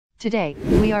Today,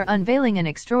 we are unveiling an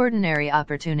extraordinary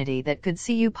opportunity that could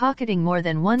see you pocketing more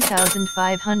than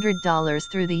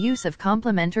 $1,500 through the use of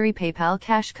complimentary PayPal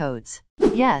cash codes.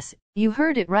 Yes, you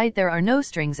heard it right, there are no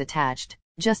strings attached,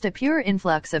 just a pure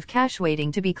influx of cash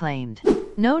waiting to be claimed.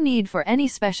 No need for any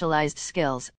specialized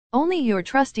skills, only your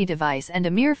trusty device and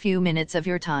a mere few minutes of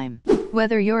your time.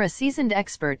 Whether you're a seasoned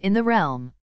expert in the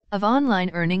realm of online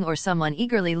earning or someone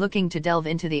eagerly looking to delve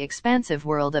into the expansive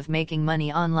world of making money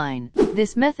online,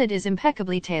 this method is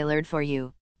impeccably tailored for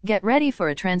you. Get ready for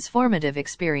a transformative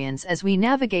experience as we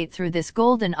navigate through this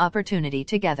golden opportunity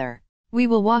together. We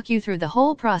will walk you through the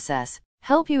whole process,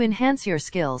 help you enhance your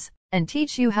skills, and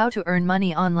teach you how to earn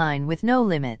money online with no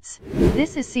limits.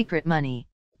 This is Secret Money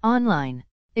Online.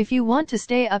 If you want to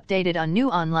stay updated on new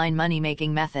online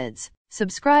money-making methods,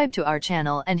 subscribe to our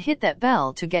channel and hit that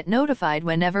bell to get notified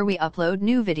whenever we upload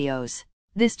new videos.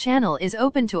 This channel is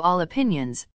open to all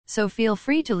opinions, so feel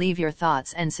free to leave your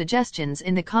thoughts and suggestions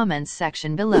in the comments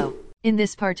section below. In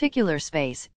this particular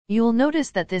space, you'll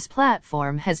notice that this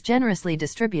platform has generously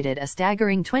distributed a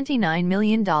staggering $29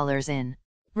 million in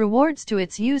rewards to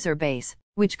its user base,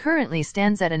 which currently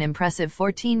stands at an impressive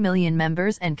 14 million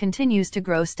members and continues to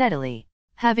grow steadily.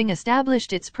 Having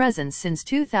established its presence since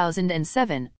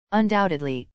 2007,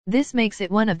 undoubtedly, this makes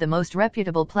it one of the most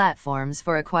reputable platforms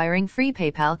for acquiring free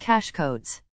PayPal cash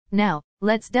codes. Now,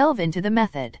 let's delve into the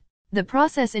method. The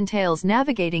process entails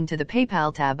navigating to the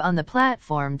PayPal tab on the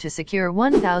platform to secure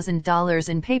 $1,000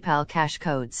 in PayPal cash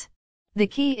codes. The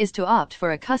key is to opt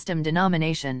for a custom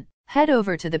denomination. Head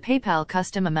over to the PayPal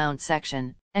custom amount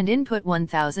section and input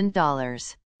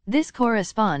 $1,000. This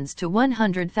corresponds to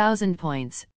 100,000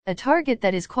 points, a target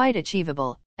that is quite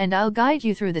achievable, and I'll guide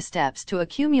you through the steps to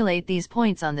accumulate these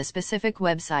points on the specific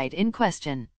website in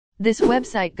question. This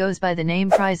website goes by the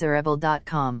name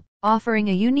prizerable.com, offering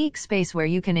a unique space where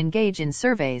you can engage in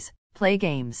surveys, play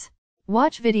games,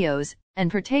 watch videos, and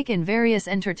partake in various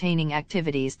entertaining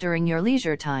activities during your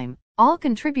leisure time, all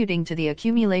contributing to the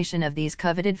accumulation of these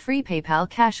coveted free PayPal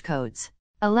cash codes.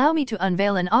 Allow me to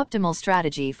unveil an optimal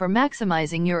strategy for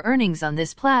maximizing your earnings on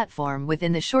this platform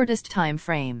within the shortest time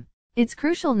frame. It's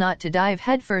crucial not to dive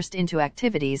headfirst into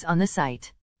activities on the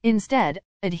site. Instead,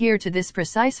 adhere to this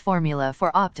precise formula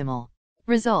for optimal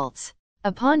results.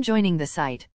 Upon joining the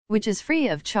site, which is free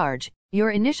of charge,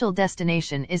 your initial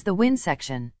destination is the win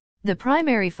section. The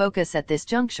primary focus at this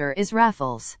juncture is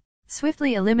raffles.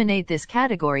 Swiftly eliminate this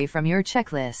category from your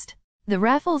checklist. The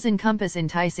raffles encompass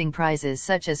enticing prizes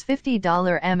such as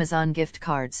 $50 Amazon gift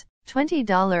cards,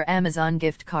 $20 Amazon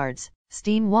gift cards,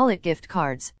 Steam Wallet gift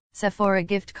cards, Sephora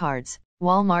gift cards,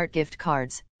 Walmart gift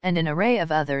cards, and an array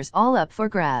of others, all up for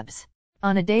grabs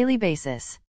on a daily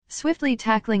basis. Swiftly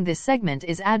tackling this segment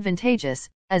is advantageous,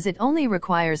 as it only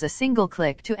requires a single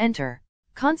click to enter.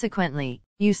 Consequently,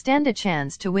 you stand a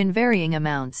chance to win varying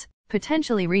amounts,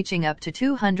 potentially reaching up to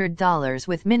 $200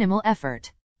 with minimal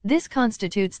effort. This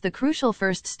constitutes the crucial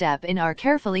first step in our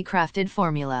carefully crafted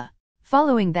formula.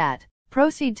 Following that,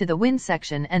 proceed to the win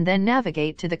section and then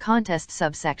navigate to the contest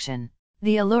subsection.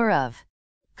 The allure of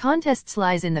contests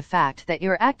lies in the fact that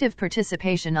your active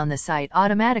participation on the site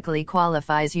automatically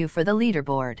qualifies you for the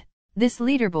leaderboard. This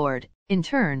leaderboard, in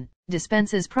turn,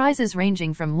 dispenses prizes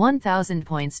ranging from 1,000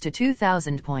 points to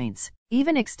 2,000 points,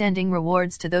 even extending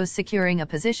rewards to those securing a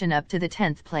position up to the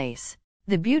 10th place.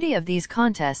 The beauty of these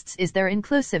contests is their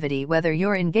inclusivity, whether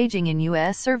you're engaging in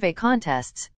US survey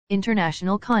contests,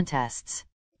 international contests,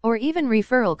 or even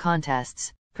referral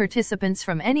contests. Participants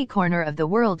from any corner of the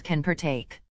world can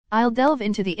partake. I'll delve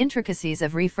into the intricacies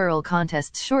of referral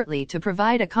contests shortly to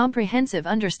provide a comprehensive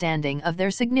understanding of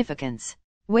their significance.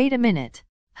 Wait a minute.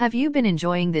 Have you been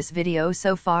enjoying this video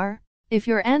so far? If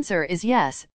your answer is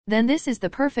yes, then this is the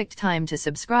perfect time to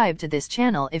subscribe to this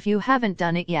channel if you haven't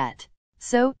done it yet.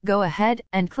 So, go ahead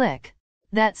and click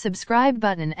that subscribe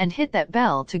button and hit that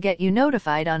bell to get you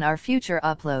notified on our future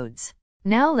uploads.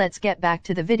 Now let's get back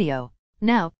to the video.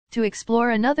 Now, to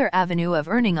explore another avenue of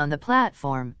earning on the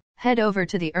platform, head over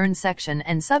to the Earn section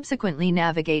and subsequently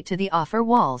navigate to the Offer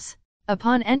walls.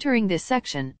 Upon entering this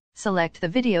section, select the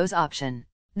Videos option.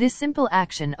 This simple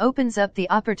action opens up the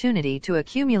opportunity to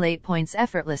accumulate points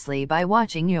effortlessly by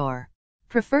watching your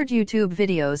preferred YouTube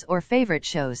videos or favorite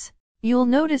shows. You'll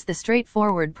notice the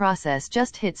straightforward process: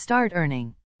 just hit Start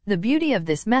Earning. The beauty of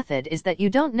this method is that you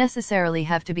don't necessarily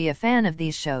have to be a fan of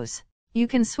these shows. You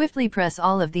can swiftly press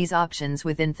all of these options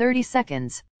within 30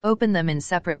 seconds, open them in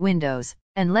separate windows,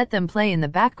 and let them play in the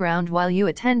background while you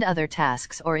attend other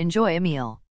tasks or enjoy a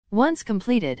meal. Once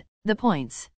completed, the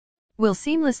points will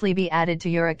seamlessly be added to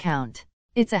your account.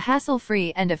 It's a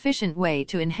hassle-free and efficient way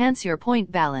to enhance your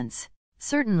point balance.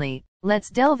 Certainly,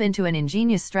 let's delve into an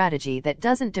ingenious strategy that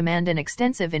doesn't demand an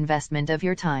extensive investment of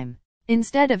your time.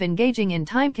 Instead of engaging in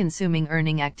time-consuming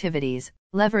earning activities,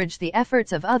 leverage the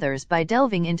efforts of others by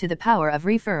delving into the power of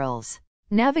referrals.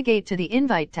 Navigate to the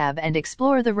Invite tab and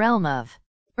explore the realm of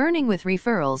earning with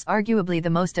referrals, arguably the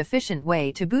most efficient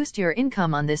way to boost your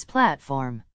income on this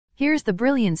platform. Here's the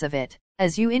brilliance of it.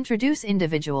 As you introduce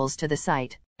individuals to the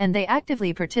site, and they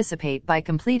actively participate by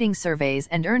completing surveys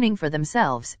and earning for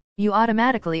themselves, you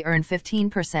automatically earn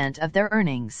 15% of their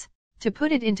earnings. To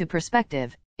put it into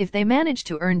perspective, if they manage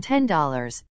to earn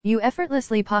 $10, you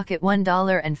effortlessly pocket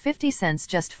 $1.50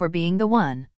 just for being the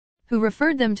one who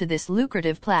referred them to this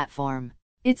lucrative platform.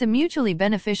 It's a mutually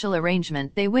beneficial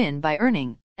arrangement. They win by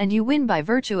earning, and you win by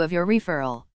virtue of your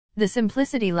referral. The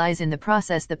simplicity lies in the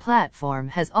process. The platform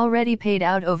has already paid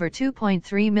out over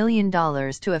 $2.3 million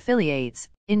to affiliates,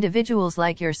 individuals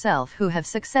like yourself who have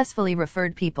successfully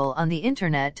referred people on the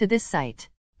internet to this site.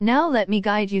 Now let me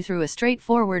guide you through a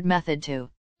straightforward method to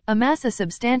amass a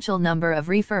substantial number of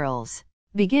referrals.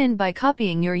 Begin by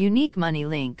copying your unique money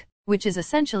link, which is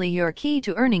essentially your key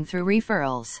to earning through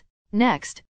referrals.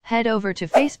 Next, head over to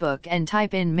Facebook and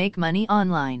type in "Make Money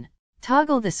Online."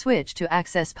 Toggle the switch to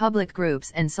access public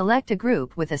groups and select a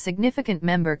group with a significant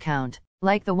member count,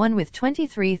 like the one with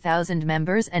 23,000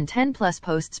 members and 10+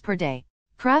 posts per day.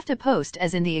 Craft a post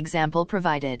as in the example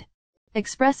provided,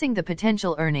 expressing the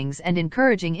potential earnings and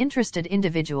encouraging interested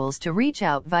individuals to reach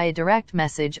out via direct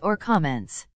message or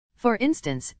comments. For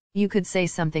instance, you could say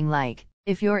something like,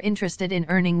 "If you're interested in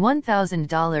earning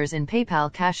 $1,000 in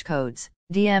PayPal cash codes,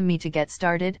 DM me to get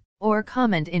started," or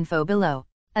comment info below.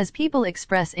 As people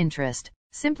express interest,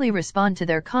 simply respond to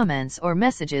their comments or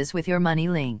messages with your money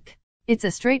link. It's a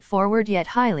straightforward yet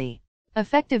highly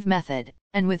effective method,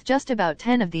 and with just about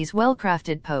 10 of these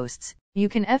well-crafted posts, you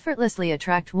can effortlessly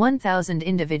attract 1,000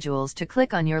 individuals to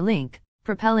click on your link,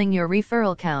 propelling your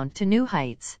referral count to new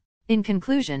heights. In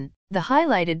conclusion, the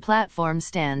highlighted platform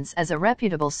stands as a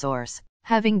reputable source,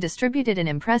 having distributed an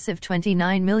impressive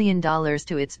 $29 million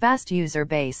to its vast user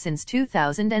base since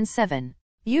 2007.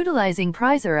 Utilizing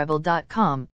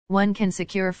Prizeable.com, one can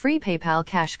secure free PayPal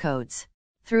cash codes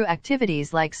through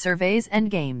activities like surveys and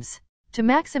games. To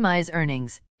maximize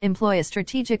earnings, employ a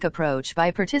strategic approach by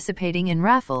participating in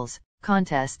raffles,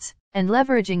 contests, and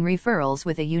leveraging referrals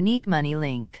with a unique money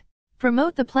link.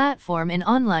 Promote the platform in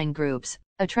online groups,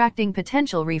 attracting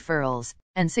potential referrals,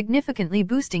 and significantly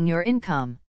boosting your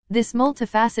income. This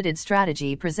multifaceted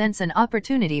strategy presents an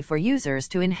opportunity for users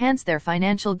to enhance their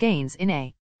financial gains in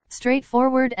a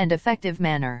straightforward and effective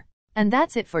manner. And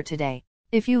that's it for today.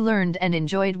 If you learned and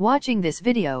enjoyed watching this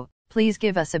video, please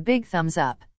give us a big thumbs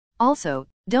up. Also,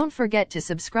 don't forget to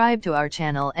subscribe to our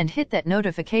channel and hit that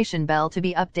notification bell to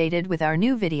be updated with our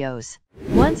new videos.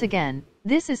 Once again,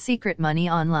 this is Secret Money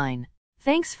Online.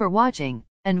 Thanks for watching,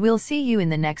 and we'll see you in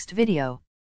the next video.